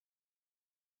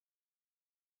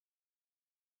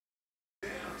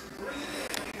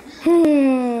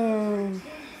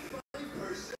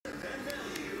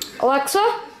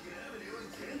Alexa,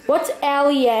 what's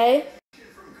Allie?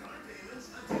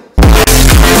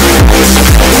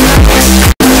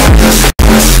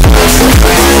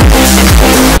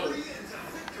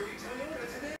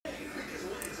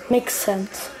 Makes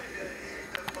sense.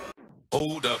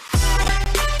 Hold up.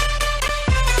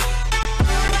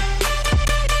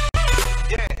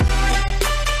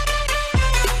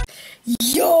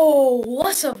 Yo,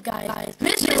 what's up, guys?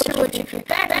 Mr. Woodchicker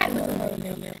back with another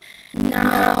video.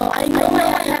 Now, I know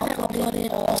I haven't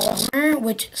uploaded all summer,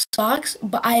 which sucks,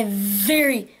 but I have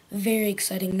very, very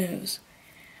exciting news.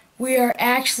 We are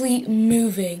actually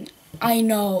moving. I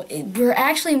know, we're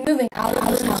actually moving out of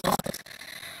this house.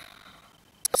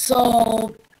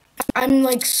 So, I'm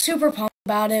like super pumped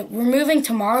about it. We're moving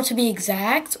tomorrow to be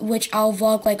exact, which I'll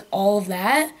vlog like all of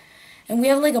that. And we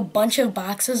have like a bunch of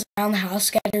boxes around the house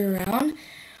scattered around.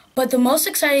 But the most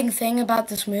exciting thing about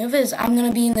this move is I'm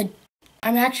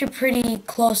actually pretty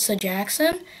close to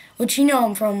Jackson, which you know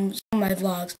him from some of my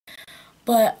vlogs.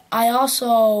 But I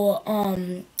also,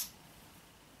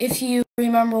 if you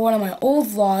remember one of my old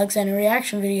vlogs and a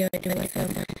reaction video I did with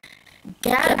him,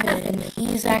 Gavin,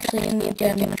 he's actually in the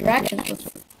general direction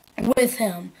with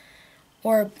him,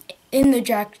 or in the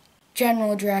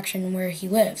general direction where he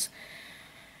lives.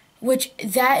 Which,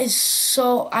 that is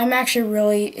so, I'm actually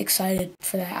really excited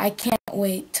for that. I can't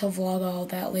wait to vlog all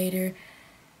that later.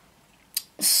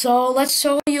 So, let's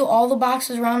show you all the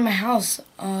boxes around my house.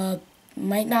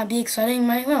 Might not be exciting,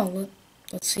 might well.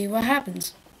 Let's see what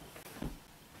happens.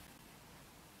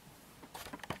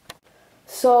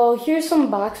 So, here's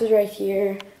some boxes right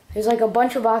here. There's like a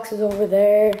bunch of boxes over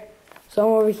there. Some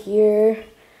over here.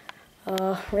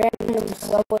 Random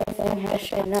Subway thing,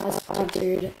 hashtag not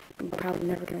sponsored. I'm probably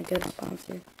never gonna get a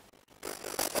sponsor.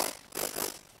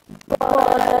 But,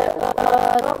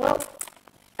 well,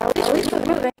 at least we're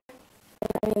moving.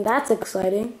 I mean, that's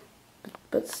exciting.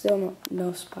 But still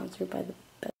no sponsor by the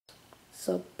best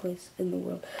sub place in the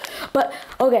world. But,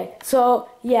 okay, so,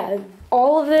 yeah,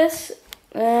 all of this,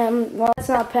 well, it's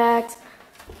not packed.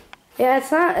 Yeah,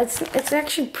 it's not, it's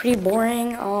actually pretty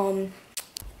boring,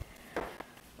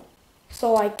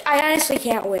 So, like, I honestly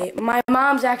can't wait. My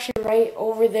mom's actually right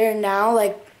over there now,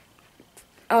 like,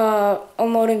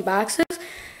 unloading boxes.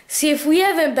 See, if we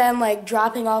haven't been, like,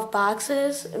 dropping off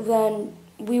boxes, then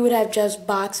we would have just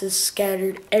boxes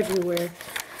scattered everywhere.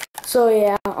 So,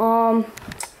 yeah,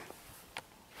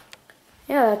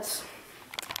 yeah,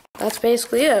 that's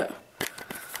basically it.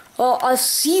 Well, I'll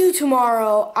see you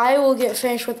tomorrow. I will get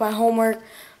finished with my homework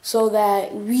so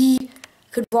that we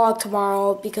could vlog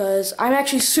tomorrow, because I'm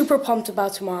actually super pumped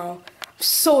about tomorrow. I'm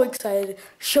so excited to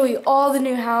show you all the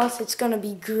new house. It's gonna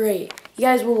be great. You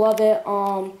guys will love it.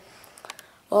 Well,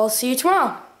 I'll see you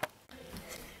tomorrow.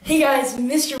 Hey guys,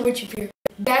 Mr. Woodchicker here,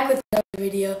 back with another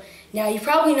video. Now you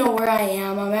probably know where I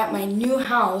am. I'm at my new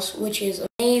house, which is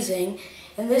amazing.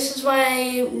 And this is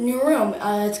my new room.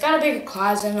 It's got a bigger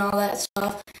closet and all that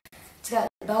stuff. It's got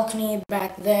a balcony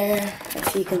back there,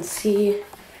 if you can see.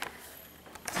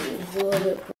 It's a little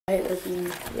bit bright,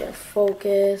 yeah,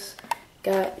 focus.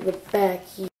 Got the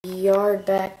backyard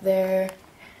back there,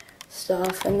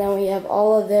 stuff, and then we have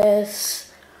all of this,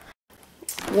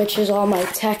 which is all my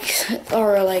tech,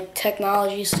 or like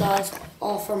technology stuff,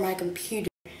 all for my computer.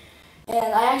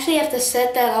 And I actually have to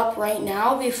set that up right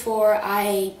now before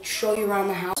I show you around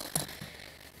the house.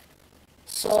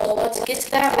 So let's get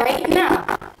to that right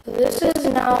now. This is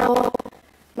now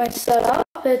my setup.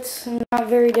 It's not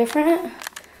very different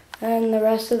than the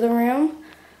rest of the room.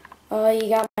 You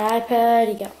got my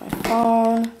iPad, you got my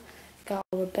phone, got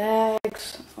all the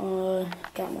bags,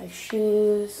 got my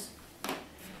shoes,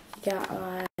 got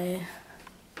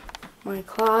my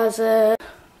closet,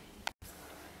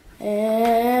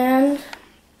 and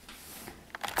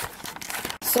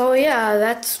so yeah,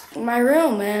 that's my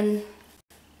room. And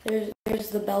there's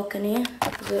the balcony.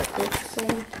 Is it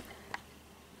focusing?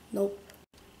 Nope.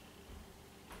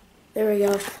 There we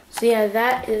go. So yeah,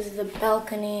 that is the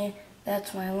balcony.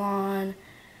 That's my lawn.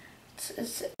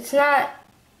 It's not,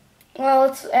 well,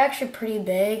 it's actually pretty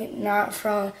big. Not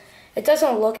from, it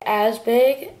doesn't look as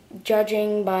big,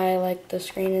 judging by like the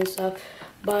screen and stuff.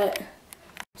 But,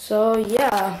 so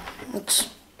yeah, let's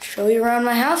show you around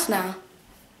my house now.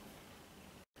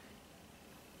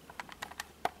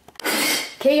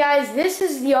 Okay guys, this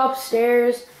is the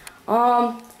upstairs.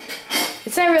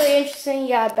 It's not really interesting. You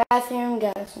got a bathroom,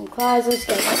 got some closets,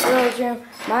 got my girl's room,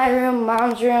 my room,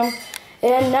 mom's room,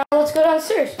 and now let's go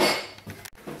downstairs.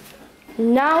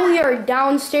 Now we are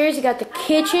downstairs. You got the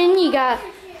kitchen, you got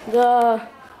the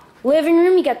living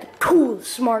room, you got the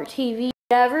coolest smart TV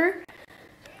ever.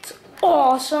 It's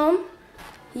awesome.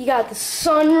 You got the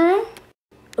sunroom.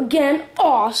 again,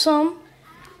 awesome.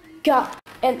 Got,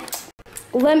 and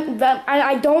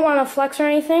I don't want to flex or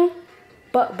anything,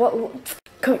 but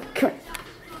come here.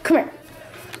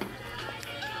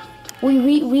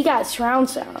 We got surround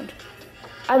sound.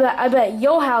 I bet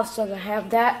your house doesn't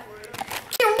have that.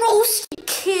 Get roasted,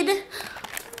 kid.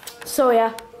 So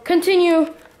yeah,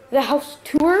 continue the house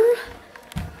tour.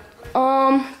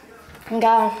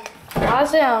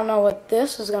 Honestly, I don't know what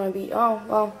this is gonna be. Oh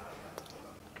well,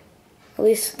 at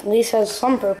least has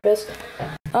some purpose.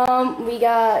 We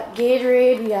got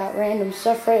Gatorade. We got random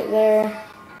stuff right there.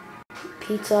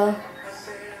 Pizza.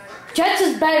 Jets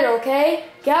is better, okay?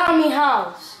 Get out of me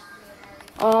house.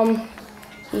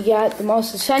 You got the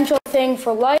most essential thing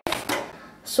for life.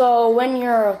 So when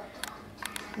you're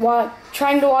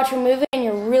trying to watch a movie and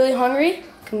you're really hungry, it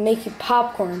can make you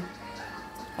popcorn.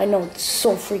 I know, it's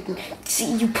so freaking.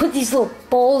 See, you put these little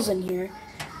balls in here,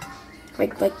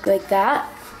 like that,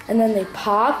 and then they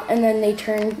pop, and then they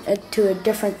turn to a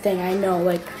different thing. I know,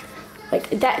 like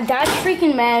that. That's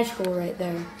freaking magical right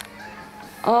there.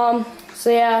 So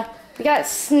yeah, we got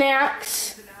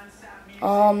snacks.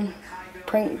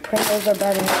 Pringles are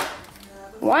better.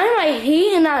 Why am I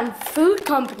hating on food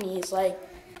companies like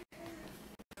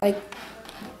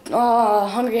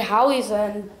Hungry Howie's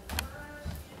and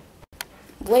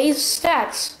Lay's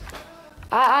Stacks?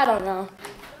 I don't know.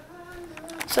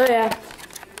 So yeah,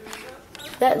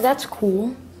 that's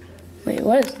cool. Wait,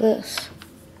 what is this?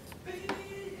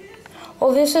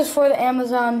 Oh, this is for the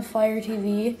Amazon Fire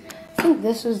TV. I think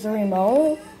this is the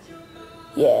remote.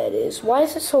 Yeah, it is. Why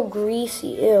is it so greasy?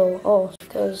 Ew. Oh, it's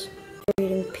because we're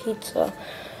eating pizza.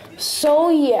 So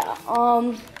yeah,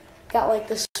 got like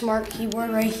the smart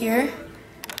keyboard right here.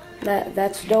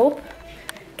 That's dope.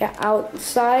 Got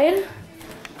outside.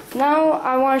 Now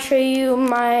I want to show you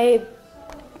my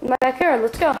backyard.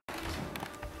 Let's go.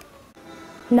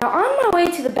 Now on my way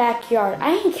to the backyard,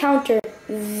 I encountered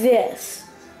this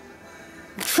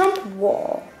Trump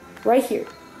wall right here.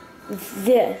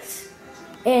 This.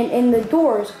 And the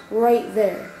doors right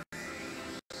there.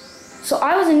 So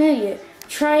I was an idiot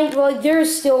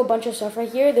there's still a bunch of stuff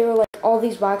right here. There were like all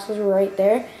these boxes were right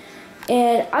there.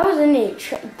 And I was an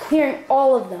idiot clearing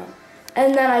all of them.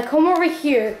 And then I come over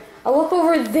here, I look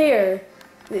over there,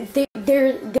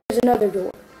 there's another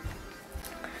door.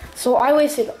 So I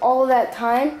wasted all that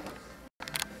time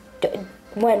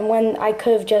when I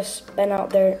could have just been out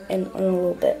there in a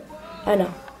little bit. I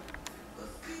know.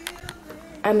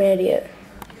 I'm an idiot.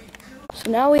 So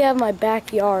now we have my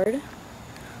backyard.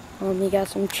 We got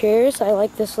some chairs. I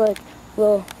like this like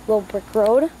little brick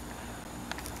road.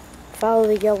 Follow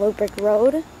the yellow brick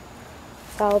road.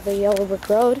 Follow the yellow brick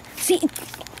road. See,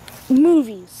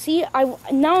 movies. See,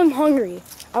 now I'm hungry.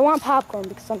 I want popcorn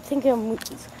because I'm thinking of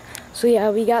movies. So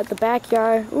yeah, we got the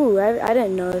backyard. Ooh, I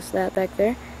didn't notice that back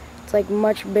there. It's like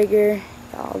much bigger.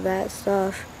 Got all that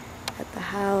stuff at the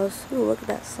house. Ooh, look at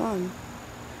that sun.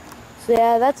 So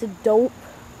yeah, that's a dope.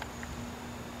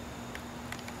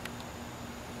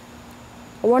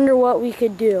 I wonder what we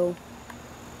could do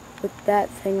with that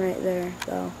thing right there,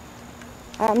 though.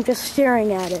 I'm just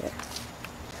staring at it.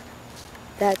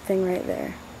 That thing right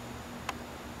there.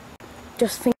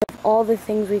 Just think of all the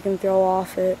things we can throw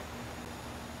off it.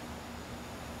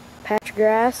 Patch of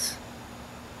grass.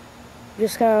 I'm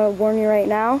just gonna warn you right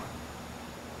now.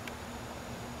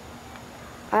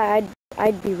 I'd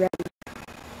be ready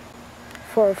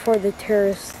for the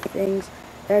terrorist things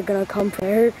that are gonna come for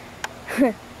her.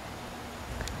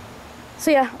 So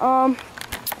yeah,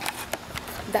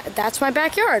 that's my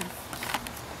backyard.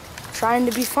 Trying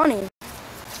to be funny.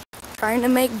 Trying to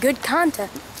make good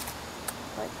content.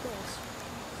 Like this.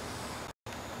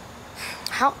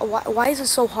 Why is it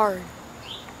so hard?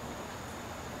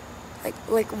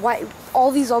 Like why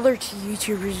all these other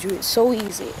YouTubers do it so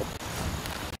easy?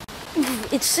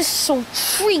 It's just so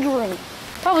triggering.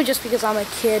 Probably just because I'm a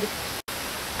kid.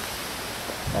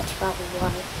 That's probably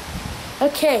why.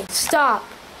 Okay, stop.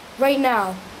 Right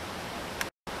now.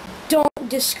 Don't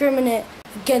discriminate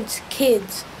against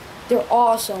kids. They're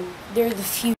awesome. They're the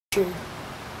future.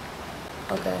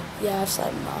 Okay, yeah, I've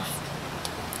said enough.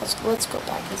 Let's go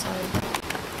back inside.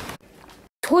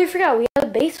 Totally forgot we had a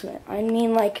basement. I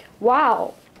mean, like,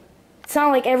 wow. It's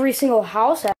not like every single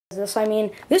house has this. I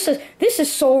mean, this is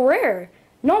so rare.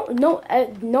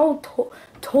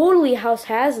 Totally house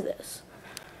has this.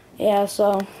 Yeah,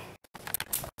 so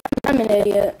I'm an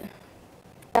idiot.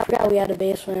 I forgot we had a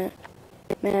basement.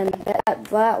 Man,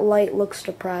 that light looks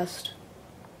depressed.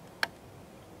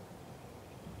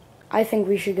 I think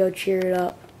we should go cheer it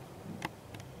up.